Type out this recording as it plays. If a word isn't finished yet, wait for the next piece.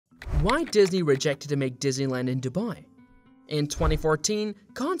Why Disney rejected to make Disneyland in Dubai. In 2014,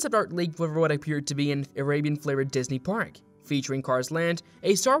 concept art leaked for what appeared to be an Arabian-flavored Disney park, featuring Cars Land,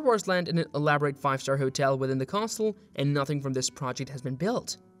 a Star Wars land, and an elaborate 5-star hotel within the castle, and nothing from this project has been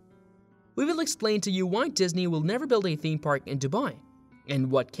built. We will explain to you why Disney will never build a theme park in Dubai, and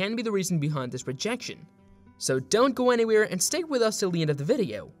what can be the reason behind this rejection. So don't go anywhere and stay with us till the end of the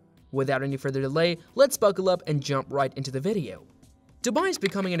video. Without any further delay, let's buckle up and jump right into the video. Dubai is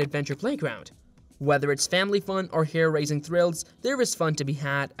becoming an adventure playground. Whether it's family fun or hair-raising thrills, there is fun to be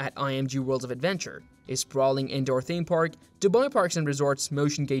had at IMG Worlds of Adventure, a sprawling indoor theme park, Dubai Parks and Resorts,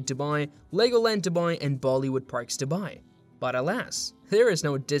 Motion Gate Dubai, Legoland Dubai, and Bollywood Parks Dubai. But alas, there is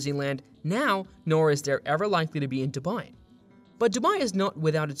no Disneyland now, nor is there ever likely to be in Dubai. But Dubai is not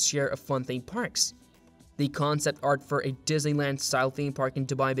without its share of fun theme parks. The concept art for a Disneyland-style theme park in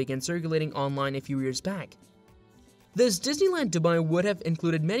Dubai began circulating online a few years back. This Disneyland Dubai would have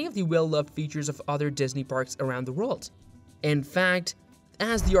included many of the well-loved features of other Disney parks around the world. In fact,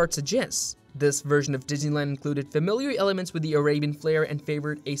 as the art suggests, this version of Disneyland included familiar elements with the Arabian flair and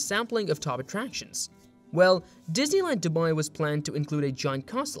favored a sampling of top attractions. Well, Disneyland Dubai was planned to include a giant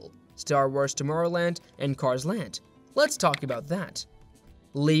castle, Star Wars Tomorrowland, and Cars Land. Let's talk about that.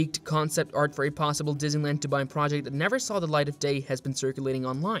 Leaked concept art for a possible Disneyland Dubai project that never saw the light of day has been circulating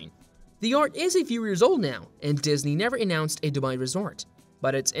online. The art is a few years old now, and Disney never announced a Dubai resort.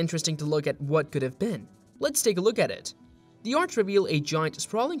 But it's interesting to look at what could have been. Let's take a look at it. The art reveals a giant,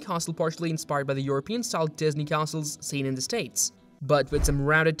 sprawling castle partially inspired by the European-style Disney castles seen in the States, but with some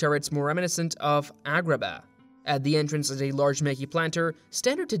rounded turrets more reminiscent of Agrabah. At the entrance is a large Mickey planter,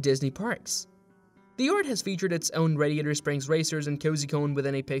 standard to Disney parks. The art has featured its own Radiator Springs racers and Cozy Cone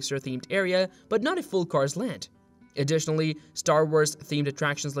within a Pixar-themed area, but not a full Cars Land. Additionally, Star Wars-themed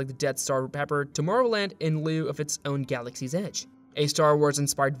attractions like the Death Star pepper Tomorrowland in lieu of its own Galaxy's Edge. A Star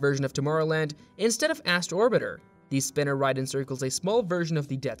Wars-inspired version of Tomorrowland, instead of Astro Orbiter, the spinner ride encircles a small version of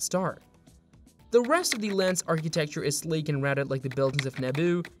the Death Star. The rest of the land's architecture is sleek and rounded like the buildings of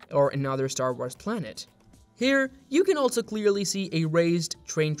Naboo or another Star Wars planet. Here, you can also clearly see a raised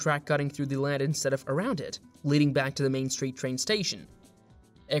train track cutting through the land instead of around it, leading back to the Main Street train station.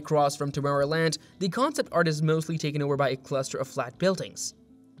 Across from Tomorrowland, the concept art is mostly taken over by a cluster of flat buildings.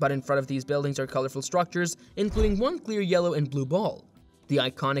 But in front of these buildings are colorful structures, including one clear yellow and blue ball, the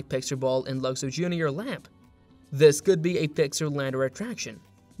iconic Pixar ball and Luxo Jr. lamp. This could be a Pixar land or attraction.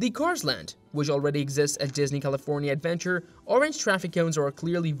 The Cars Land, which already exists at Disney California Adventure, orange traffic cones are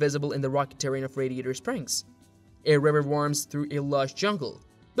clearly visible in the rocky terrain of Radiator Springs. A river warms through a lush jungle.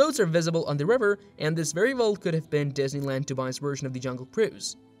 Boats are visible on the river, and this very well could have been Disneyland Dubai's version of the Jungle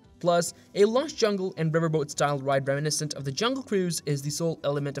Cruise. Plus, a lush jungle and riverboat-style ride reminiscent of the Jungle Cruise is the sole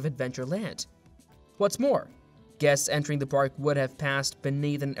element of Adventureland. What's more, guests entering the park would have passed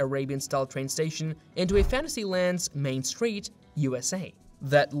beneath an Arabian-style train station into a Fantasyland's Main Street, USA,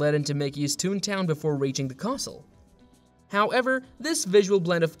 that led into Mickey's Toontown before reaching the castle. However, this visual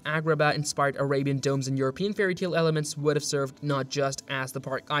blend of Agrabah-inspired Arabian domes and European fairy tale elements would have served not just as the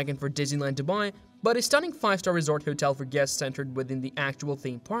park icon for Disneyland Dubai, but a stunning 5-star resort hotel for guests centered within the actual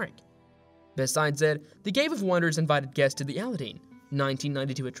theme park. Besides it, the Cave of Wonders invited guests to the Aladdin,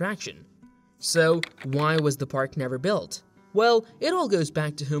 1992 attraction. So, why was the park never built? Well, it all goes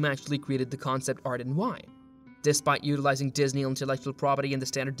back to whom actually created the concept art and why. Despite utilizing Disney intellectual property in the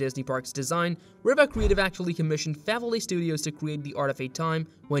standard Disney parks design, Riva Creative actually commissioned Favale Studios to create the art of a time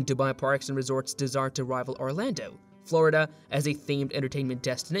when Dubai Parks and Resorts desired to rival Orlando, Florida as a themed entertainment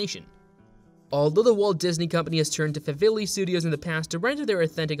destination. Although the Walt Disney Company has turned to Favale Studios in the past to render their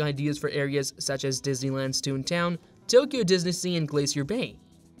authentic ideas for areas such as Disneyland's Toontown, Tokyo Disney Sea and Glacier Bay,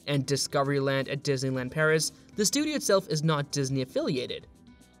 and Discoveryland at Disneyland Paris, the studio itself is not Disney affiliated.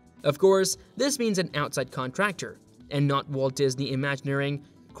 Of course, this means an outside contractor, and not Walt Disney Imagineering,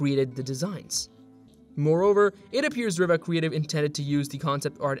 created the designs. Moreover, it appears Riva Creative intended to use the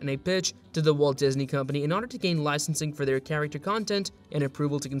concept art in a pitch to the Walt Disney Company in order to gain licensing for their character content and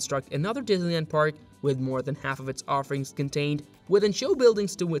approval to construct another Disneyland park with more than half of its offerings contained within show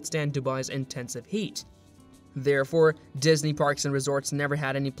buildings to withstand Dubai's intensive heat. Therefore, Disney Parks and Resorts never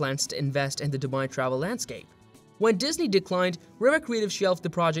had any plans to invest in the Dubai travel landscape. When Disney declined, Riva Creative shelved the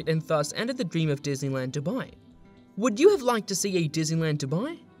project and thus ended the dream of Disneyland Dubai. Would you have liked to see a Disneyland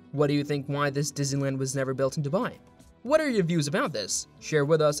Dubai? What do you think why this Disneyland was never built in Dubai? What are your views about this? Share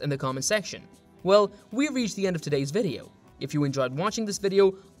with us in the comment section. Well, we've reached the end of today's video. If you enjoyed watching this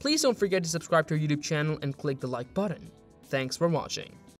video, please don't forget to subscribe to our YouTube channel and click the like button. Thanks for watching.